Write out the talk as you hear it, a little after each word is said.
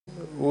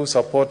who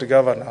support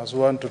governors who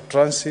want to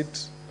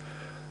transit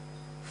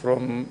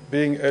from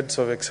being heads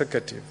of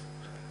executive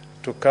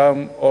to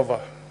come over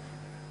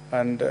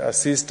and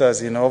assist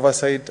us in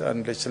oversight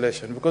and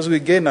legislation, because we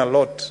gain a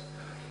lot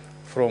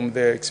from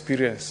the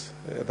experience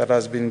that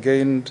has been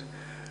gained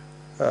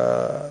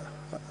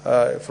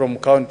from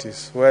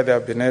counties where there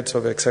have been heads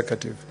of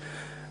executive.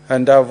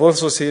 And I've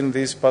also seen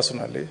this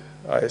personally.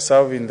 I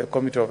serve in the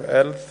Committee of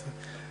Health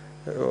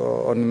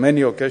on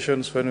many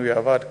occasions when we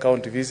have had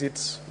county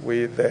visits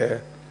with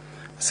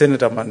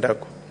Senator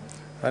Mandago.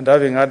 And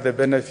having had the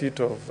benefit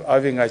of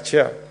having a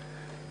chair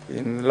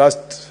in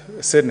last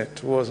Senate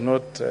who was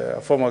not a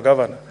former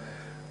governor,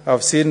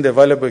 I've seen the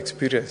valuable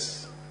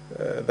experience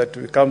that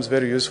becomes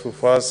very useful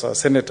for us as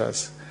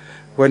senators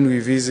when we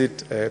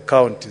visit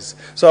counties.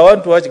 So I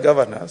want to urge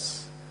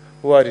governors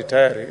who are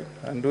retiring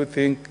and who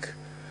think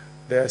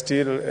they are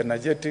still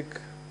energetic,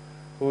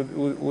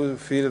 who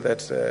feel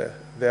that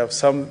they have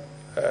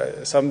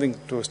something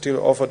to still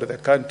offer to the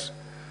country,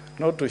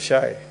 not to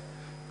shy,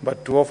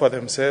 but to offer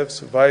themselves,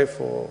 vie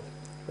for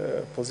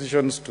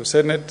positions to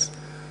Senate,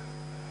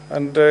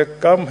 and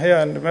come here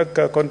and make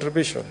a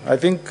contribution. I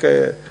think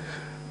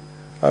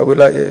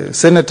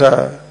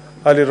Senator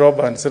Ali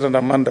Roba and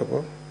Senator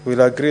Mandago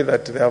will agree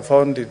that they have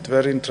found it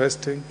very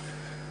interesting.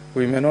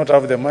 We may not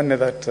have the money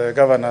that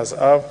governors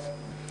have,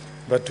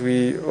 but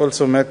we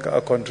also make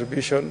a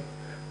contribution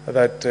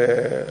that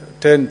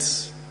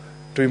tends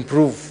to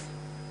improve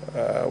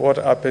what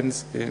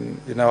happens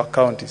in our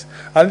counties.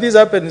 And this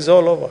happens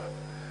all over.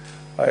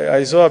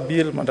 I saw a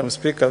bill, Madam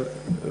Speaker,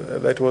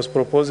 that was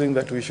proposing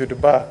that we should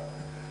bar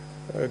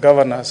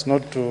governors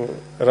not to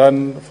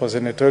run for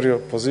senatorial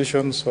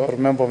positions or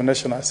member of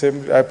National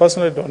Assembly. I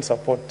personally don't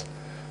support.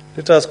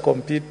 Let us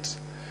compete.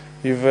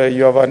 If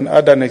you have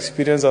had an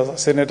experience as a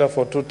senator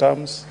for 2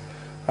 terms,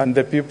 and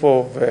the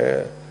people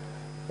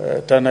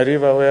of Tana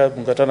River, where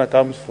Mungatana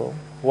comes from,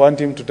 want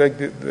him to take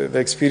the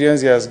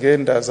experience he has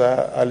gained as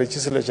a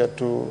legislature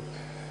to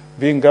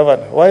being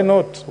governor, why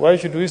not? Why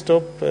should we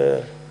stop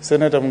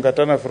Senator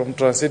Mungatana from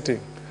transiting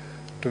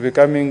to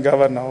becoming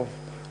governor of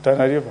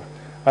Tana River?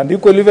 And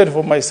equally even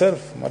for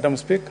myself, Madam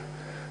Speaker,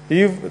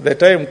 if the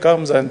time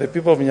comes and the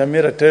people of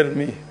Nyamira tell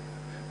me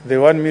they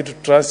want me to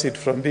transit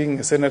from being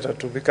a senator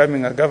to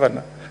becoming a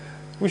governor,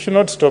 we should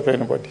not stop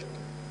anybody.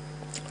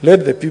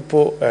 Let the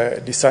people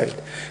decide.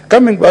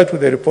 Coming back to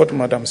the report,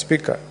 Madam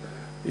Speaker,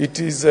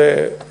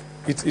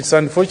 it's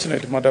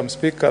unfortunate, Madam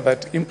Speaker,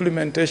 that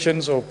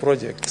implementations of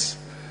projects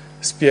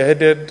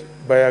spearheaded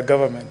by a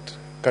government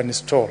can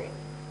stall.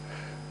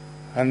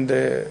 And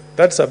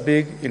that's a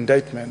big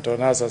indictment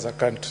on us as a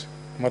country,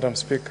 Madam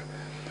Speaker.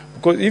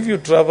 Because if you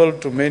travel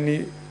to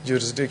many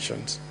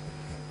jurisdictions,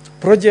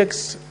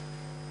 projects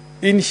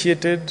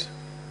initiated,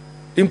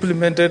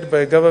 implemented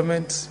by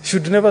governments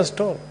should never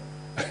stall.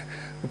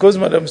 Because,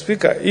 Madam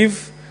Speaker,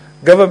 if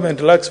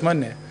government lacks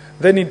money,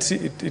 then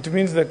it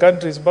means the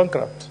country is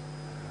bankrupt.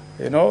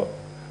 You know,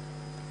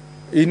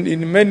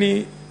 in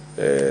many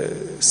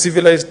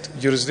civilized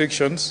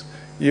jurisdictions,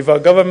 if a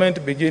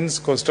government begins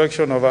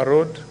construction of a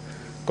road,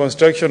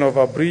 construction of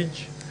a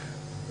bridge,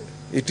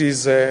 it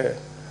is the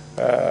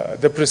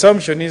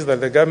presumption is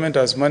that the government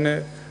has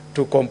money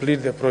to complete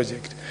the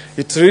project.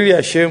 It's really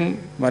a shame,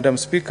 Madam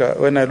Speaker,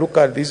 when I look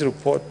at this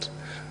report,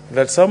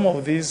 that some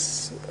of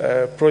these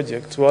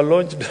projects were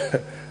launched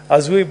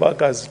as way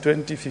back as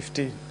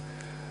 2015.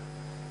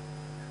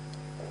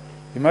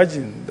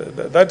 Imagine,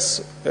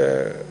 that's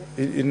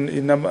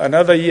in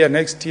another year,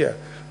 next year,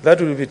 that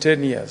will be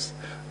 10 years.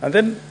 And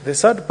then the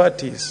third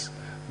part is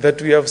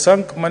that we have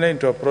sunk money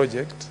into a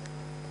project,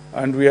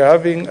 and we are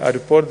having a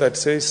report that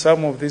says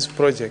some of these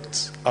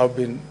projects have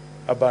been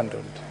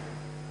abandoned.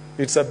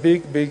 It's a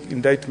big, big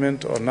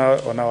indictment on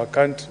our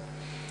country.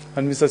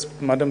 And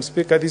Madam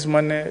Speaker, this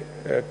money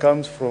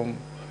comes from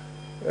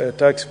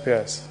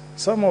taxpayers.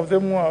 Some of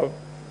them who are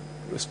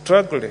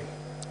struggling,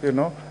 you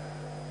know,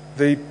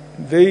 they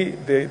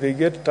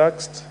get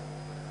taxed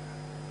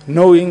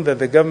knowing that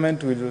the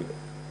government will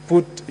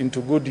put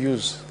into good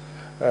use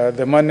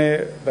the money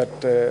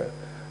that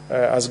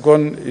has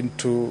gone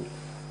into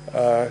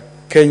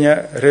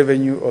Kenya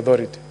Revenue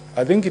Authority.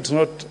 I think it's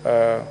not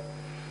a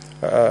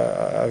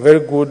very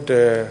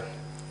good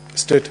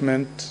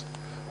statement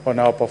on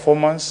our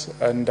performance,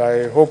 and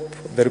I hope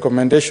the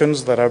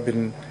recommendations that have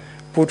been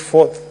put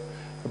forth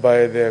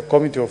by the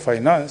Committee of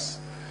Finance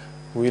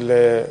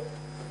will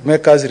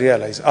make us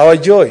realize. Our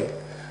joy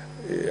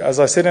as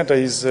a senator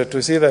is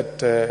to see that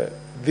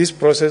this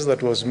process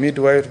that was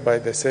midwifed by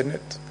the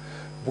Senate,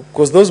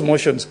 because those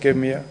motions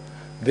came here,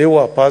 they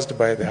were passed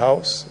by the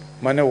House,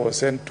 money was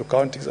sent to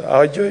counties.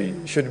 Our joy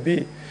should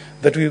be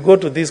that we go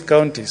to these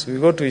counties, we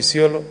go to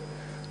Isiolo,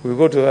 we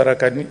go to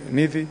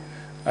Tharaka-Nithi,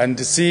 and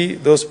see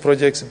those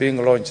projects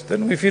being launched.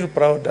 Then we feel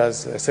proud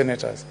as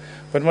senators.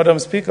 But, Madam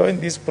Speaker, when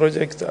these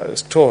projects are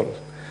stalled,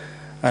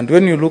 and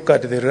when you look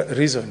at the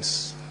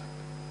reasons,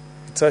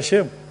 it's a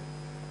shame.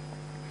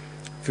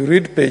 If you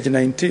read page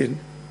 19,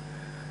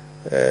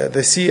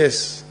 the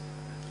CS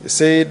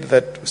said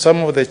that some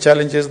of the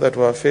challenges that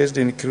were faced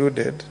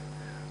included,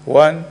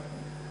 one,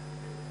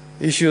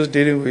 issues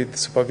dealing with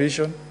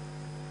supervision,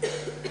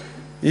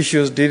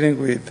 issues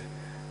dealing with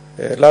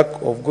lack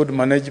of good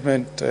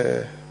management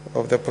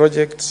of the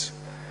projects,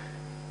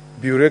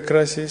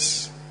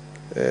 bureaucracies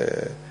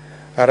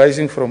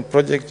arising from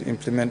project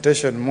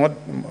implementation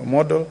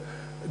model.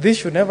 This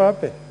should never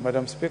happen,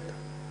 Madam Speaker.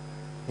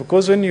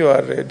 Because when you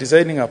are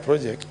designing a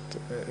project,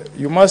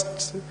 you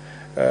must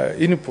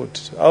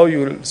input how you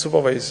will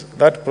supervise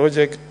that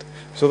project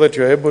so that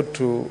you are able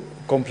to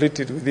complete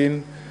it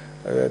within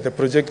the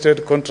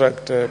projected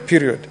contract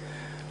period.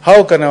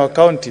 How can our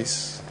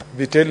counties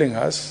be telling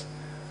us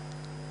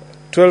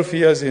 12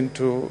 years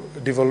into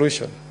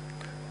devolution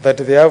that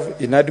they have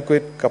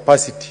inadequate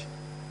capacity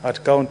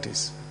at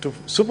counties to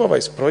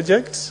supervise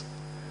projects?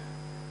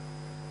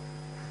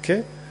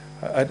 Okay?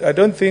 I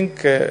don't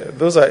think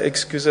those are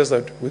excuses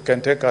that we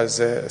can take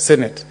as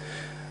Senate.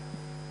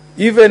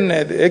 Even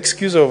the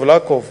excuse of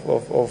lack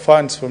of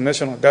funds from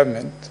national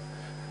government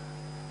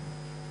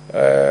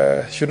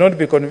should not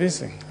be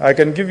convincing. I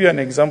can give you an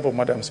example,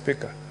 Madam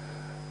Speaker.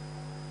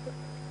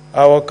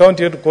 Our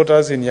county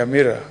headquarters in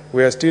Nyamira,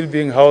 we are still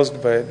being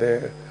housed by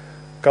the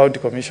county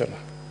commissioner.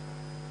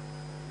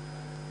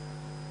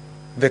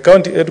 The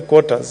county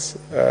headquarters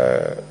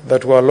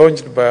that were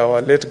launched by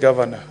our late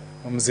governor,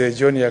 Mzee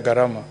John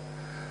Yagarama,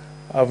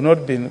 have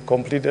not been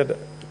completed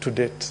to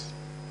date.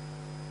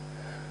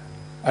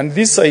 And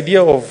this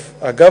idea of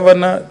a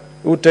governor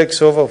who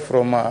takes over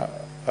from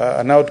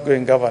an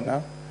outgoing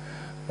governor,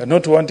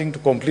 not wanting to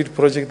complete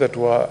projects that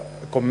were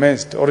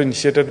commenced or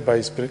initiated by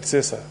his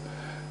predecessor,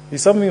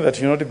 is something that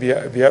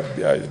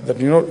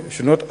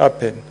should not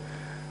happen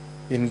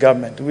in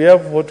government. We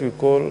have what we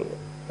call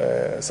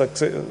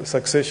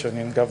succession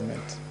in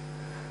government.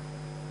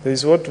 There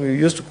is what we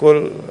used to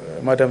call,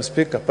 Madam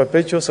Speaker,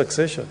 perpetual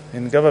succession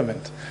in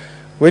government.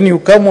 When you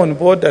come on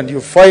board and you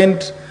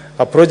find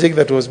a project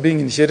that was being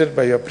initiated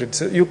by your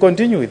predecessor, you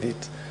continue with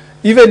it.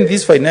 Even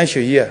this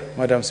financial year,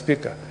 Madam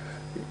Speaker,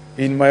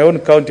 in my own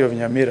county of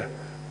Nyamira,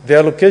 the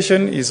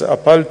allocation is a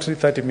paltry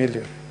 30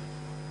 million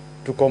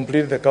to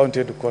complete the county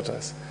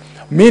headquarters,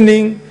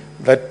 meaning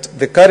that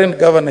the current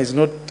governor is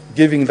not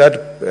giving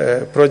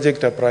that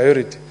project a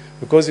priority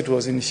because it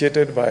was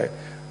initiated by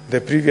the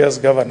previous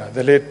governor,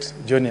 the late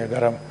John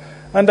Yagarama.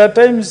 And at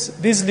times,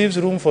 this leaves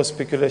room for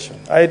speculation.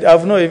 I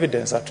have no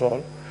evidence at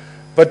all.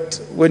 But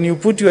when you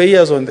put your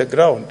ears on the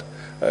ground,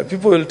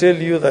 people will tell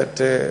you that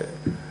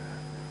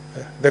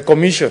the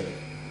commission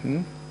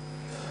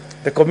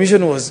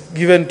was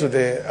given to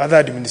the other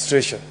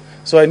administration.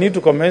 So I need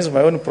to commence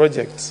my own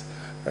projects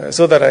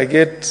so that I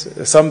get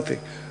something.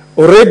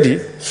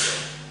 Already,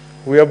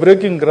 we are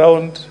breaking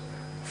ground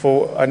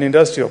for an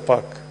industrial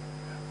park.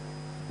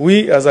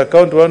 We, as a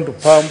county, want to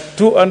pump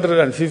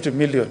 250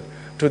 million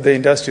to the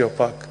industrial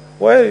park.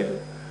 Why,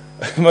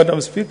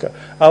 Madam Speaker,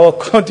 our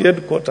county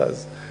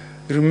headquarters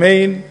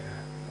remain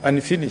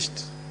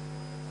unfinished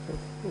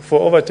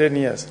for over 10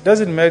 years.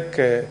 Doesn't make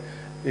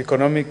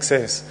economic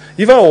sense.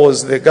 If I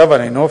was the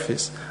governor in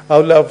office, I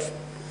would have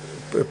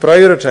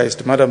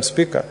prioritized, Madam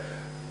Speaker,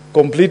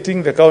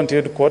 completing the county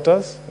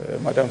headquarters,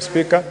 Madam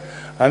Speaker,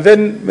 and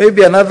then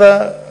maybe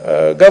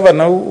another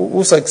governor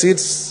who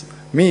succeeds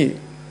me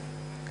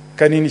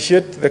can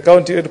initiate the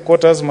county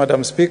headquarters,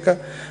 Madam Speaker,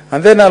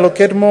 and then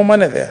allocate more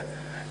money there.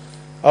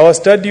 Our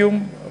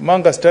stadium,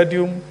 Manga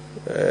Stadium,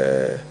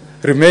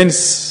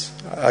 remains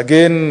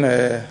again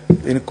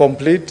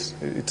incomplete.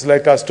 It's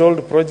like a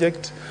stalled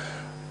project.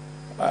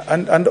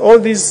 And all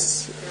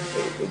this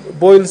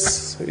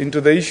boils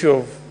into the issue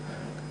of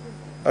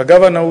a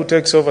governor who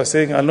takes over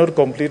saying, I'll not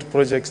complete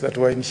projects that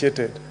were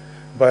initiated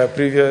by a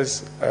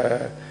previous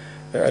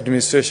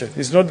administration.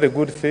 It's not the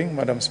good thing,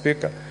 Madam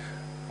Speaker.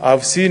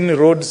 I've seen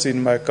roads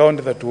in my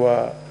county that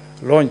were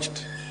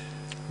launched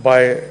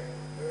by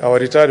our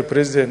retired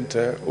President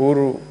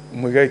Uhuru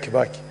Muigai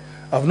Kibaki.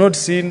 I've not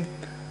seen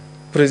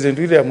President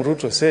William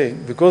Ruto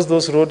saying, because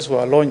those roads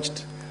were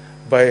launched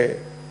by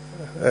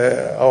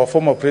our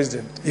former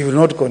president, he will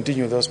not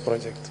continue those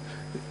projects.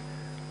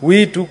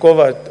 We took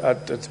over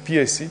at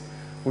PSC.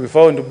 We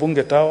found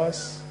Bunge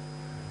Towers.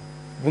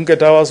 Bunge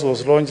Towers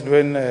was launched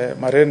when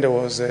Marende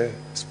was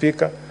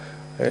Speaker.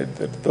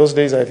 Those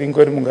days, I think,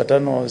 when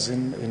Mungatano was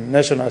in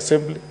National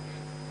Assembly.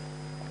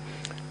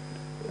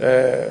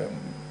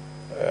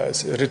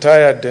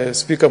 Retired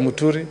Speaker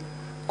Muturi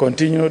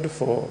continued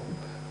for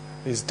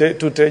his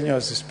 2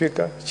 tenures as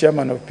Speaker,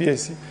 Chairman of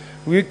PSC.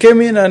 We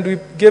came in and we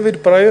gave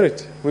it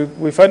priority.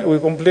 We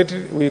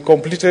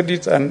completed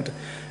it, and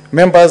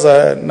members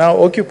are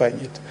now occupying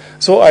it.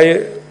 So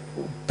I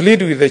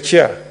plead with the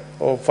Chair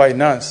of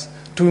Finance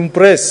to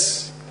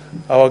impress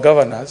our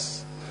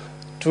governors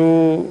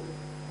to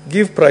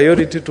give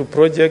priority to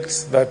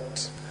projects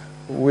that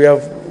we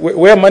have,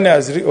 where money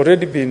has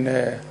already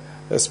been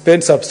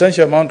spent,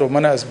 substantial amount of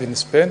money has been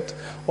spent.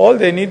 All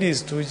they need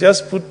is to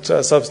just put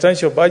a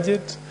substantial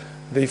budget,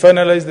 they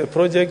finalize the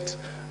project,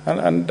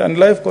 and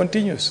life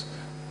continues.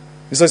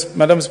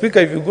 Madam Speaker,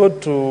 if you go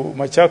to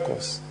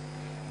Machakos,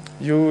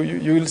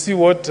 you will see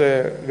what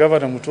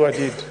Governor Mutua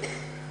did.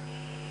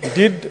 He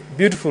did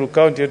beautiful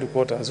county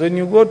headquarters. When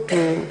you go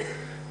to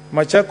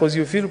Machakos,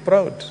 you feel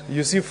proud.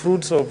 You see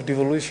fruits of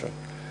devolution.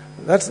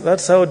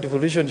 That's how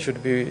devolution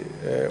should be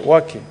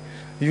working.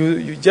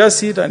 You just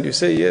sit and you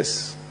say,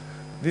 yes,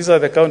 these are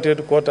the county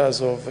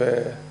headquarters of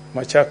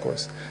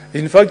Machakos.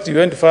 In fact, you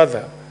went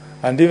further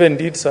and even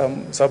did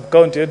some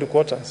sub-county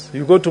headquarters.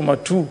 You go to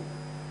Matu,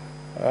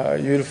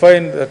 you will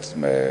find that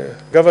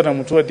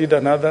Governor Mutua did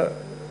another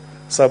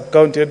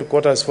sub-county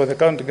headquarters for the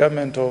county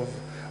government of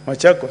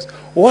Machakos.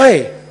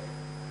 Why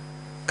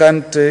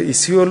can't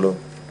Isiolo,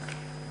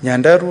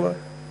 Nyandarua,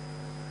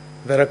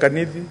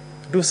 Tharaka-Nithi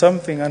do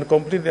something and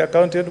complete their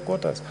county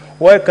headquarters?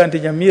 Why can't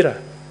Nyamira,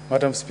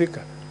 Madam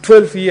Speaker,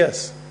 12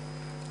 years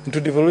into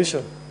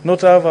devolution,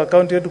 not have a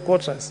county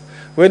headquarters?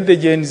 When the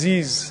Gen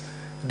Zs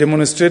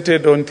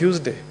demonstrated on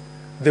Tuesday,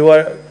 they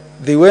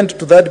went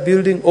to that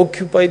building,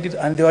 occupied it,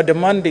 and they were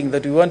demanding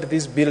that we want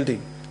this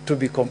building to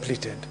be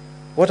completed.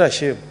 What a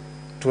shame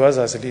to us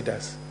as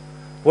leaders.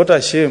 What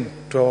a shame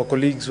to our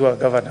colleagues who are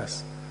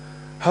governors.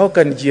 How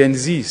can Gen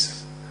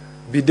Zs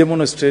be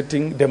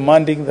demonstrating,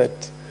 demanding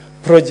that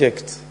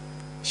projects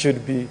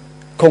should be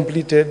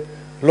completed,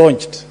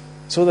 launched,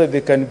 so that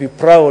they can be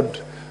proud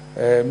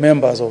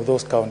members of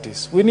those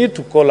counties? We need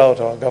to call out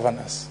our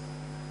governors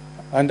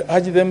and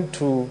urge them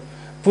to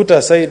put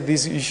aside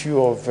this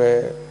issue of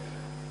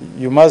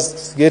you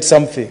must get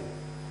something,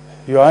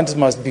 your hands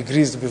must be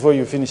greased before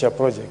you finish a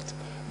project.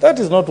 That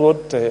is not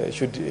what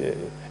should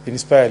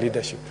inspire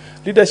leadership.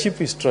 Leadership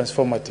is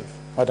transformative,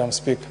 Madam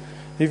Speaker.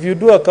 If you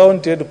do a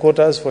county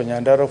headquarters for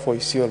Nyandaro, for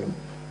Isiolo,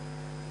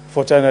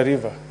 for Tana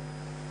River,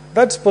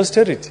 that's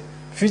posterity.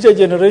 Future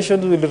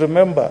generations will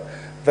remember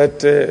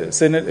that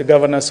Senate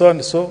Governor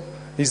so-and-so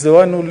is the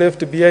one who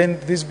left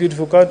behind this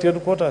beautiful county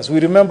headquarters. We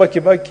remember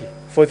Kibaki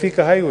for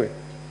Thika Highway.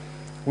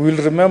 We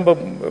will remember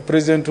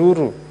President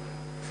Uhuru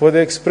for the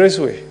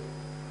expressway.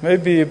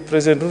 Maybe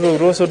President Uhuru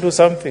will also do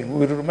something.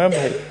 We will remember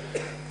him.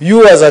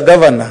 You as a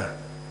governor,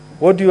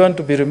 what do you want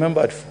to be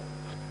remembered for?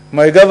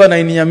 My governor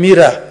in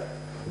Nyamira,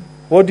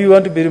 what do you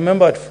want to be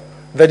remembered for?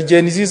 That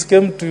Gen Zs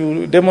came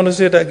to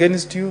demonstrate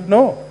against you?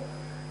 No.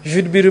 You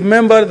should be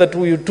remembered that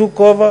you took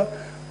over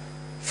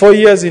 4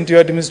 years into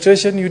your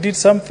administration, you did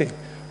something.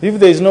 If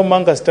there is no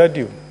Manga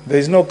Stadium, there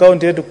is no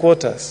county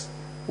headquarters,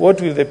 what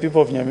will the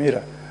people of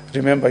Nyamira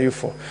remember you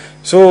for?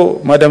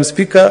 So, Madam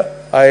Speaker,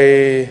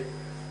 I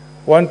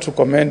want to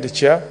commend the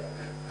Chair,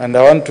 and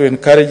I want to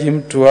encourage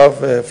him to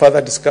have a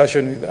further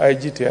discussion with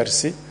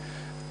IGTRC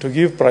to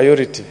give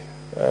priority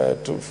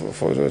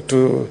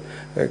to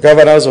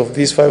governors of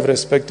these 5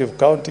 respective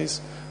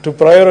counties to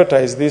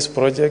prioritize these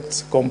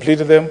projects, complete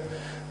them,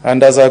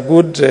 and as a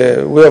good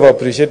way of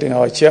appreciating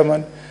our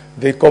chairman,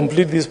 they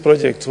complete these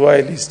projects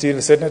while he's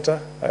still senator.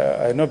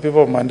 I know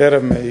people of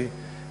Mandera may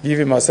give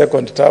him a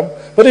second term,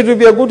 but it will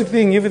be a good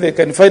thing if they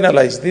can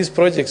finalize these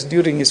projects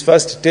during his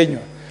first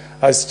tenure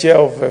as chair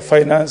of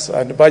finance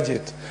and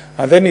budget,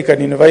 and then he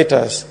can invite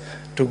us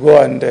to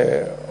go and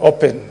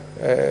open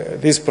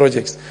these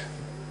projects.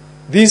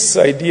 This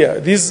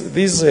idea,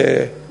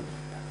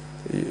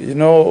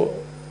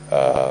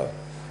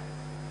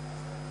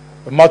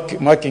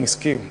 marking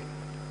scheme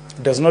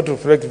does not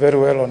reflect very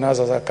well on us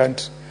as a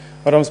country.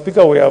 Madam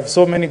Speaker, we have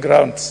so many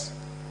grants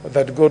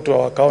that go to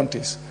our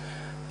counties.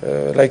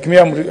 Like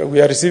me,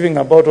 we are receiving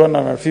about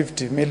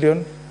 150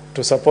 million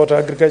to support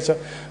agriculture.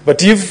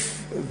 But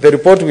if the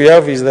report we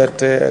have is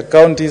that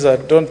counties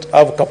don't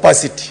have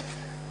capacity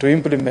to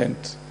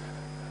implement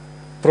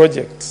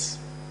projects,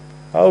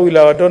 how will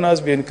our donors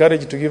be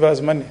encouraged to give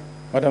us money,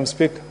 Madam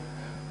Speaker?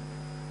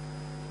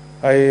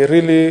 I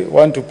really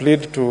want to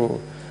plead to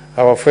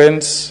our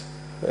friends,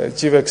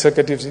 chief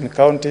executives in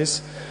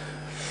counties,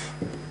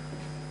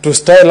 to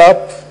style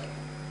up,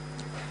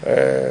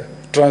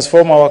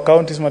 transform our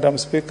counties, Madam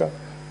Speaker,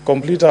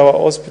 complete our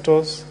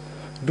hospitals,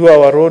 do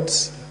our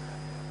roads.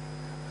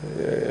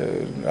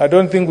 I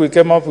don't think we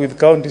came up with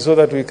counties so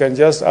that we can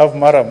just have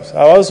marams.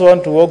 I also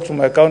want to walk to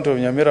my county of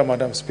Nyamira,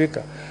 Madam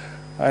Speaker,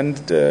 and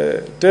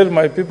tell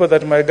my people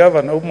that my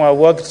governor, whom I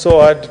worked so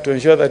hard to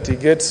ensure that he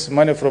gets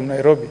money from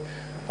Nairobi,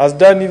 has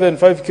done even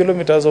 5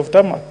 kilometers of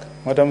tarmac,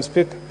 Madam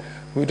Speaker.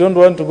 We don't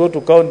want to go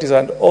to counties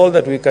and all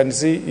that we can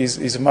see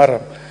is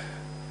maram.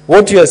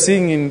 What you are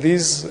seeing in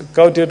these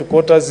county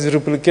headquarters is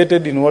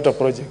replicated in water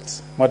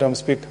projects, Madam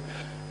Speaker.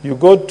 You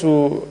go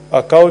to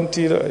a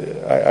county,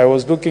 I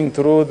was looking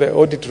through the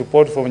audit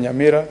report from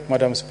Nyamira,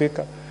 Madam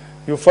Speaker.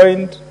 You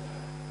find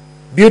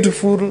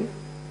beautiful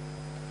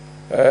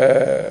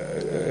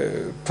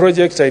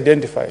projects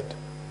identified.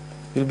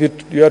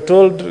 You are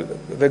told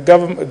the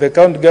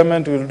county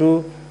government will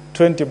do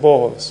 20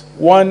 boreholes,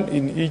 1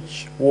 in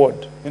each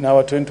ward, in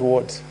our 20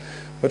 wards.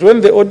 But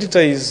when the auditor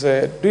is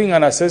doing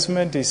an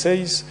assessment, he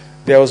says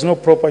there was no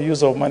proper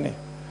use of money.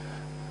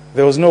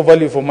 There was no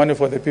value for money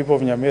for the people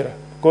of Nyamira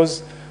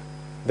because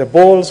the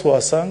boreholes were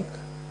sunk,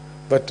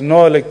 but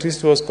no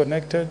electricity was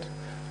connected,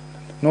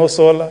 no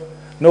solar,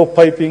 no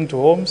piping to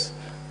homes.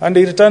 And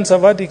he returns a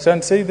verdict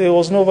and says there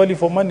was no value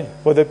for money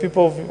for the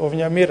people of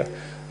Nyamira.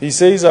 He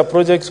says a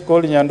project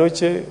called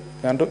Nyandoche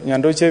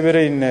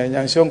Vere in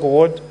Nyanshongo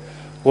ward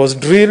was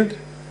drilled,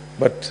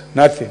 but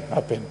nothing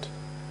happened.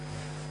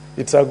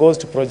 It's a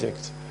ghost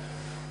project.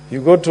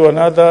 You go to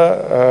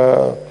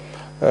another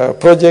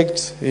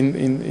project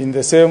in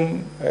the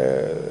same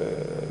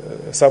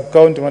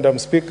sub-county, Madam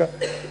Speaker,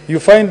 you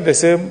find the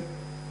same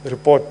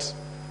report.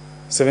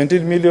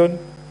 17 million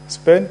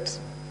spent,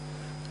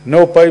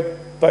 no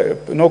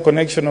no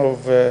connection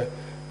of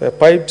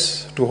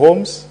pipes to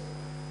homes,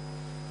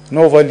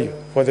 no value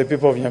for the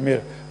people of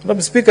Nyamira.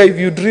 Madam Speaker, if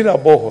you drill a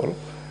borehole,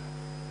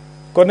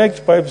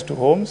 connect pipes to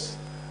homes,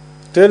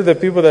 tell the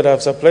people that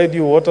have supplied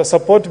you water,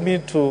 support me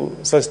to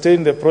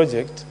sustain the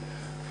project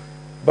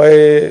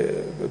by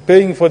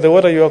paying for the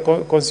water you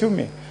are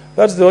consuming.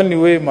 That's the only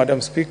way,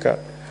 Madam Speaker,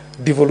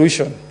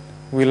 devolution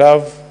will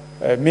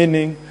have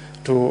meaning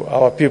to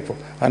our people.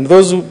 And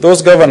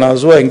those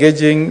governors who are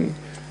engaging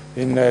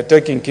in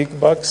taking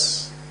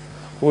kickbacks,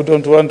 who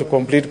don't want to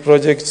complete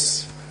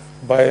projects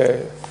by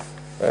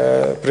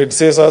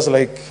predecessors,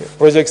 like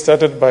projects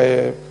started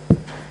by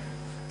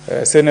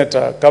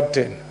Senator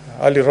Captain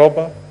Ali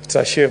Roba, it's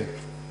a shame.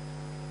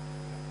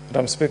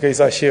 Madam Speaker, it's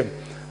a shame.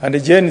 And the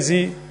Gen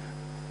Z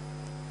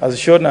has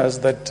shown us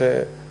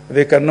that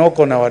they can knock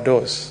on our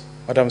doors,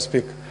 Madam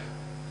Speaker.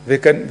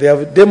 They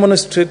have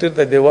demonstrated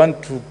that they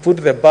want to put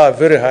the bar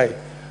very high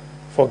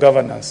for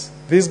governance.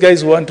 These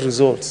guys want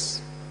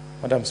results,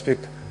 Madam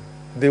Speaker.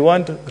 They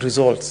want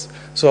results.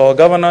 So our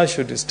governors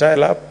should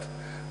style up.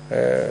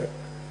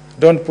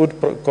 Don't put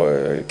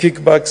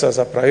kickbacks as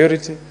a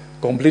priority.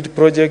 Complete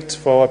projects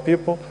for our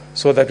people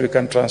so that we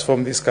can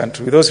transform this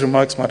country. With those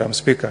remarks, Madam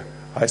Speaker,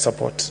 I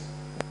support.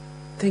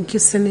 Thank you,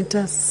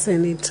 Senator.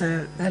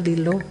 Senator Ali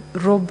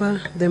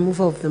Roba, the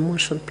mover of the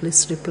motion,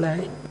 please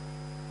reply.